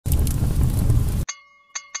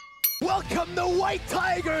welcome the White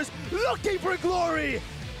Tigers looking for glory.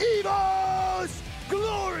 Evos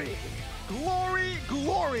glory. Glory,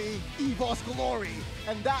 glory, Evos glory.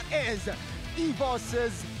 And that is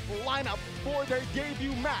Evos' lineup for their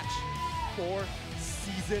debut match for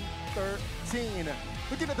Season 13.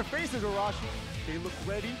 Looking at the faces, Arashi, they look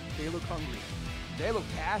ready, they look hungry. They look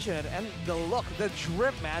passionate, and the look, the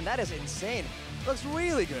drip, man, that is insane. Looks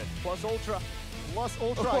really good. Plus Ultra,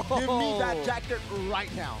 give me that jacket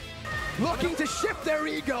right now. Looking to shift their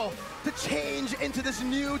ego, to change into this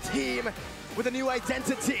new team with a new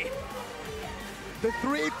identity. The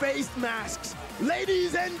three-faced masks.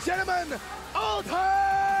 Ladies and gentlemen,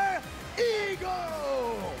 Alter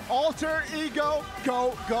Ego! Alter Ego,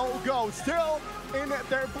 go, go, go. Still in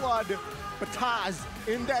their blood. But Taz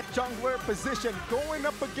in that jungler position, going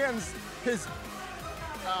up against his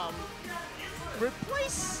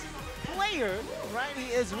replace player, right?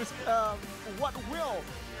 He is, what will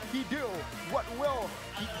he do? What will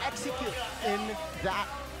he execute in that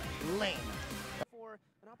lane? For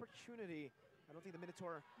an opportunity, I don't think the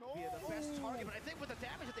Minotaur will be the best target, but I think with the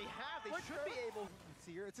damage that they have, they should be able.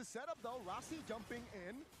 See here, it's a setup though. Rossi jumping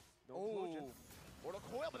in. No explosion. Mortal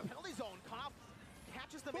Coil, but the penalty zone caught up.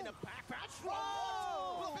 Catches them in the back.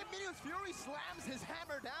 Well, Minion's Fury slams his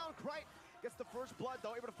hammer down. Krite gets the first blood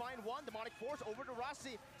though, able to find one. Demonic Force over to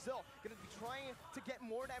Rossi. Still gonna be trying to get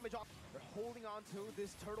more damage off. They're holding on to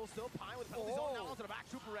this turtle still. Pine with the penalty zone now onto the back.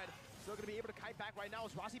 Super Red still gonna be able to kite back right now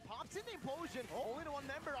as Rossi pops in the implosion. Only to one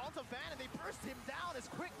member onto Van, and they burst him down as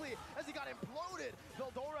quickly as he got imploded.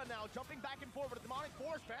 Veldora now jumping back and forth with the Demonic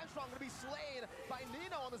Force. Van Strong gonna be slain by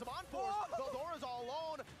Nino on the Zaman Force. Veldora's all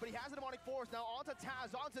alone, but he has the Demonic Force now onto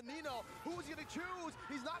Taz, onto Nino. Who's he gonna choose?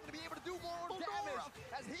 He's not gonna be able to do more damage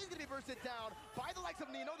as he's gonna be bursted down by the likes of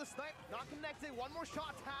Nino. The snipe not connected. One more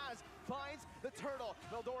shot. Taz finds the turtle.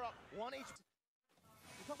 Veldora 1 HP.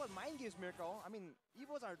 You talk about mind games, Mirko. I mean,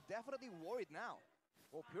 Evos are definitely worried now.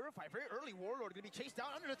 Well, Purify, very early Warlord gonna be chased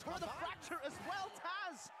down under the turtle. The fracture as well.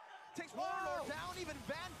 Taz takes Warlord down, even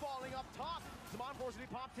Van falling up top. Zaman Force to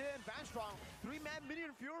be popped in. Van Strong, 3-man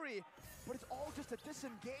Minion Fury. But it's all just a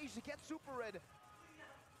disengage to get Super Red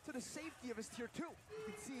to the safety of his tier 2. You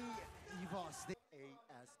can see Evos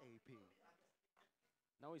ASAP.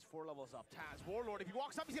 Now he's 4 levels up. Taz, Warlord, if he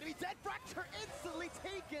walks up, he's gonna be dead. Fracture instantly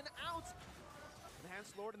taken out.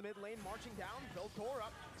 Enhanced Lord in the mid lane, marching down. Veldora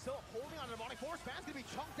still holding on to Demonic Force. Van's gonna be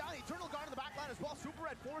chunked down. The Eternal Guard in the back line as well. Super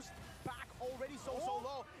Red forced back already so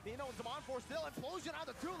low. Nino and Zaman Force still. Implosion out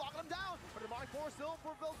the 2, locking them down. But Demonic Force still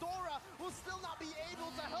for Veldora will still not be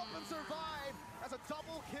able to help him survive. As a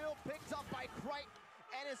double kill picked up by Krite.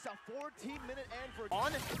 And it's a 14-minute end for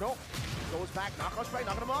on. No. Goes back, knockout strike,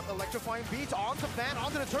 knocking him up. Electrifying beats onto Van,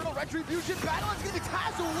 onto the Turtle. Retribution battle. It's gonna be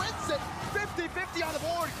Taz who wins it. 50-50 on the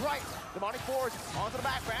board. Krite. Demonic Force onto the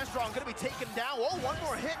back. Van Strong gonna be taken down. Oh, one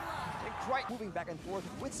more hit. And Krite Moving back and forth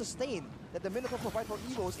with sustain that the Minotaur provide for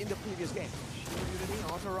Evos in the previous game. Unity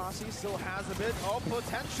onto Rossi, still has a bit of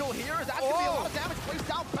potential here. That's gonna be a lot of damage placed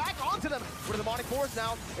out back onto them. With the Demonic Force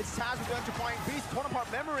now, it's Taz with the electrifying beast, torn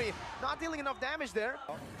apart memory, not dealing enough damage there.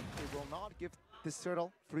 They will not give this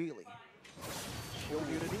turtle freely. Shield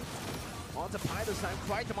Unity onto Pi this time.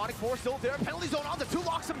 Krite, Demonic Force still there. Penalty zone onto 2,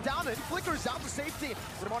 locks him down, and he flickers down to safety.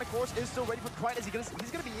 The Demonic Force is still ready for Krite as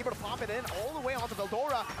he's gonna be able to pop it in all the way onto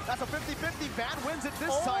Veldora. That's a 50-50. Van wins it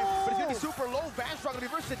this time, but he's gonna be super low. Van Strong gonna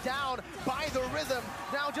be bursted down by the rhythm.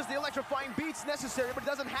 Now just the electrifying beats necessary, but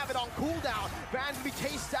doesn't have it on cooldown. Van's gonna be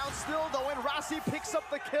chased down still though, and Rossi picks up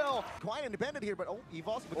the kill. Quite independent here, but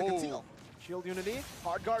Evos with the conceal. Shield Unity,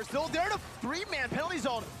 hard guard still there. To 3-man penalty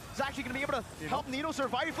zone. He's actually going to be able to help Nino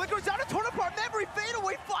survive. He flickers down, a torn apart memory.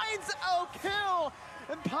 Fadeaway finds a kill.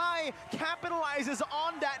 And Pi capitalizes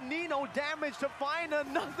on that Nino damage to find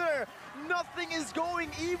another. Nothing is going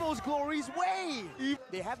Evos Glory's way.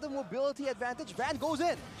 They have the mobility advantage. Van goes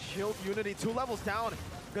in. Shield Unity, 2 levels down.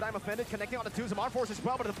 Good time offended, connecting onto 2. Zaman Force as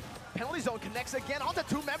well, but the penalty zone connects again onto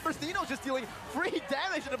 2 members. Nino's just dealing free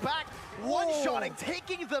damage in the back. One-shotting,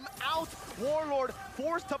 taking them out. Warlord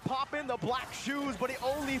forced to pop in the black shoes, but he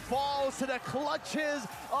only falls to the clutches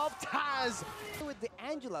of Taz. With the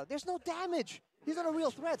Angela, there's no damage. He's not a real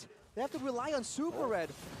threat. They have to rely on Super Red.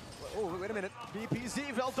 Oh, wait a minute.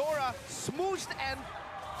 BPZ, Veldora, smooshed and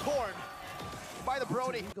torn by the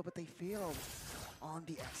Brody. But they failed on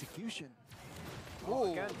the execution.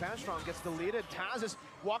 Oh, again, Van Strong gets deleted. Taz is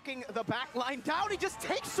walking the back line down. He just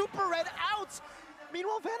takes Super Red out.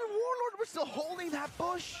 Meanwhile, Van and Warlord were still holding that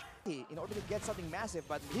bush. In order to get something massive,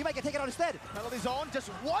 but he might get taken out instead. Penalty zone, just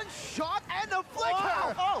one shot and a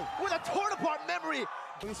flicker! With a torn apart memory.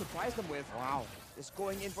 He surprised them with. Wow. is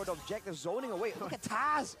going in for the objective, zoning away. Look at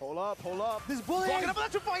Taz. Hold up. This bully. Blocking up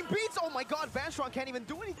electrifying beats. Oh my god, Van Strong can't even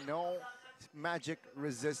do anything. No magic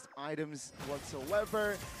resist items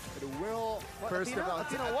whatsoever. It will first of all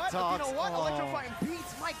You know what? Oh. Electrifying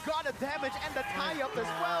beats. My god, the damage and the tie-up as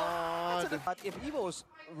well. But if evos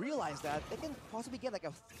realize that, they can possibly get like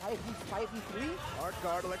a 5v3. Hard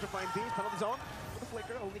guard, electrifying beats, penalty zone. With the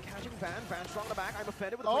flicker, only catching Van Strong in the back. I'm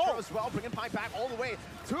offended with the flicker as well, bringing Pipe back all the way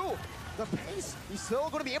to the pace. He's still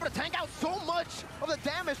going to be able to tank out so much of the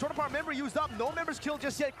damage. Short part member used up. No members killed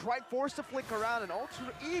just yet. Krite forced to flick around, and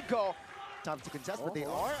Alter Ego. Time to contest, but they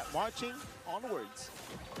are marching onwards.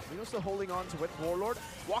 Nino still holding on to it. Warlord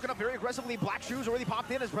walking up very aggressively. Black Shoes already popped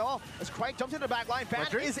in as well. As Krite jumps into the back line. Fan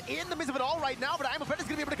is in the midst of it all right now, but I'm afraid is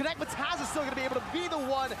going to be able to connect, but Taz is still going to be able to be the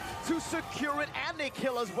one to secure it and a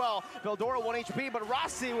kill as well. Veldora 1 HP, but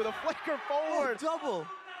Rossi with a flicker forward. Double.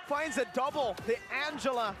 Finds a double. The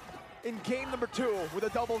Angela in game number 2 with a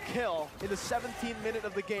double kill in the 17th minute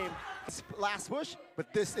of the game. Last push,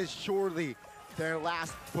 but this is surely their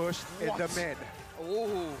last push in the mid.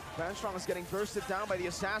 Oh, Van Strong is getting bursted down by the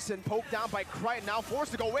assassin, poked down by Krite, now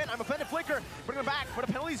forced to go in. I'm offended flicker, bring him back, but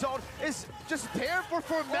the penalty zone is just there for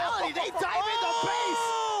formality. They dive in the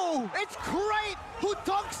base. It's Krite who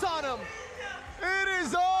dunks on him. It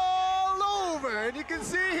is all over, and you can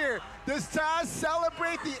see here, does Taz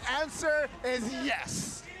celebrate? The answer is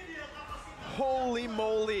yes. Holy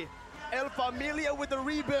moly. El Familia with the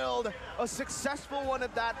rebuild, a successful one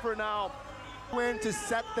at that for now. Win to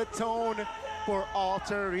set the tone for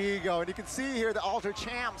Alter Ego. And you can see here the Alter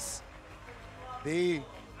champs. They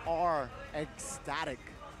are ecstatic.